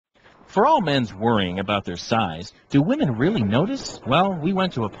For all men's worrying about their size, do women really notice? Well, we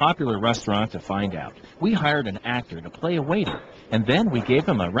went to a popular restaurant to find out. We hired an actor to play a waiter, and then we gave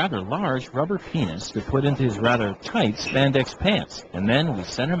him a rather large rubber penis to put into his rather tight spandex pants, and then we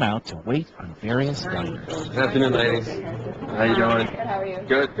sent him out to wait on various diners. Good afternoon, ladies. How you doing? Good, how are you?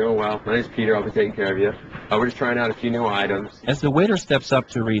 Good, doing well. My name's Peter. I'll be taking care of you. We're just trying out a few new items. As the waiter steps up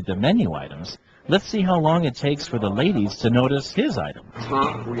to read the menu items, let's see how long it takes for the ladies to notice his item.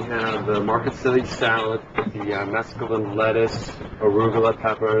 Top, we have the Market City salad, the mesclun lettuce, arugula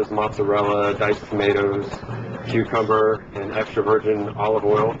peppers, mozzarella, diced tomatoes, cucumber, and extra virgin olive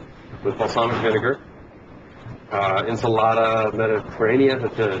oil with balsamic vinegar. Ensalada Mediterranean,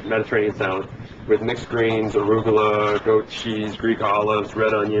 it's a Mediterranean salad with mixed greens, arugula, goat cheese, Greek olives,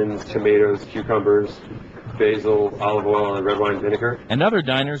 red onions, tomatoes, cucumbers, basil, olive oil, and red wine vinegar. And other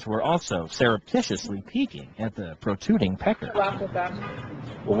diners were also surreptitiously peeking at the protruding pecker.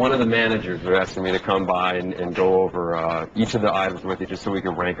 Well, one of the managers was asking me to come by and go over each of the items with you just so we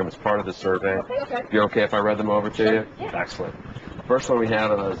can rank them as part of the survey. Okay. You okay if I read them over to you? Yeah. Excellent. First one we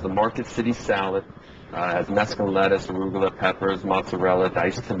have is the Market City salad. Has mesclun lettuce, arugula peppers, mozzarella,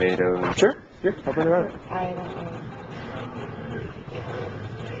 diced tomatoes. Sure. Here, I'll bring it around. I don't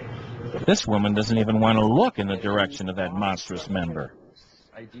know. This woman doesn't even want to look in the direction of that monstrous member.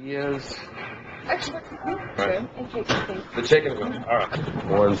 Ideas. Actually, Right. okay. The chicken's one. All right.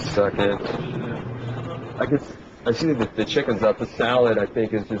 1 second. I see that the chicken's up. The salad, I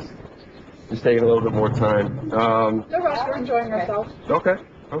think, is just taking a little bit more time. No rush, we're enjoying ourselves. Okay.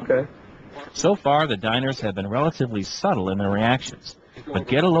 Okay. So far, the diners have been relatively subtle in their reactions. But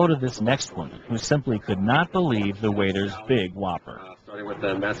get a load of this next woman, who simply could not believe the waiter's big whopper. Starting with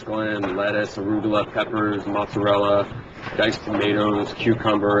the mesclun, lettuce, arugula, peppers, mozzarella, diced tomatoes,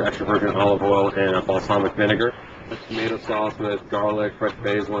 cucumber, extra virgin olive oil, and balsamic vinegar. Tomato sauce with garlic, fresh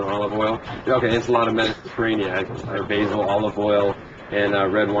basil, and olive oil. Okay, ensalada Mediterranean, basil, olive oil, and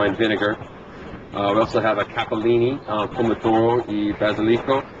red wine vinegar. We also have a capellini, pomodoro y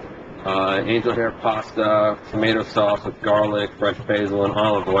basilico. Angel hair pasta, tomato sauce with garlic, fresh basil, and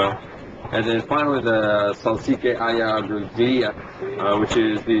olive oil. And then finally the salsicce alla griglia, which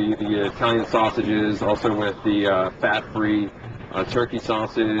is the Italian sausages, also with the fat-free turkey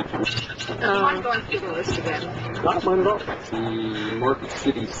sausage. I'm going through the list again. The Market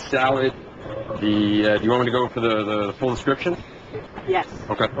City salad. Do you want me to go for the full description? Yes.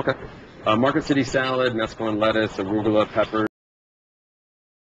 Okay. Market City salad, mesclun lettuce, arugula peppers.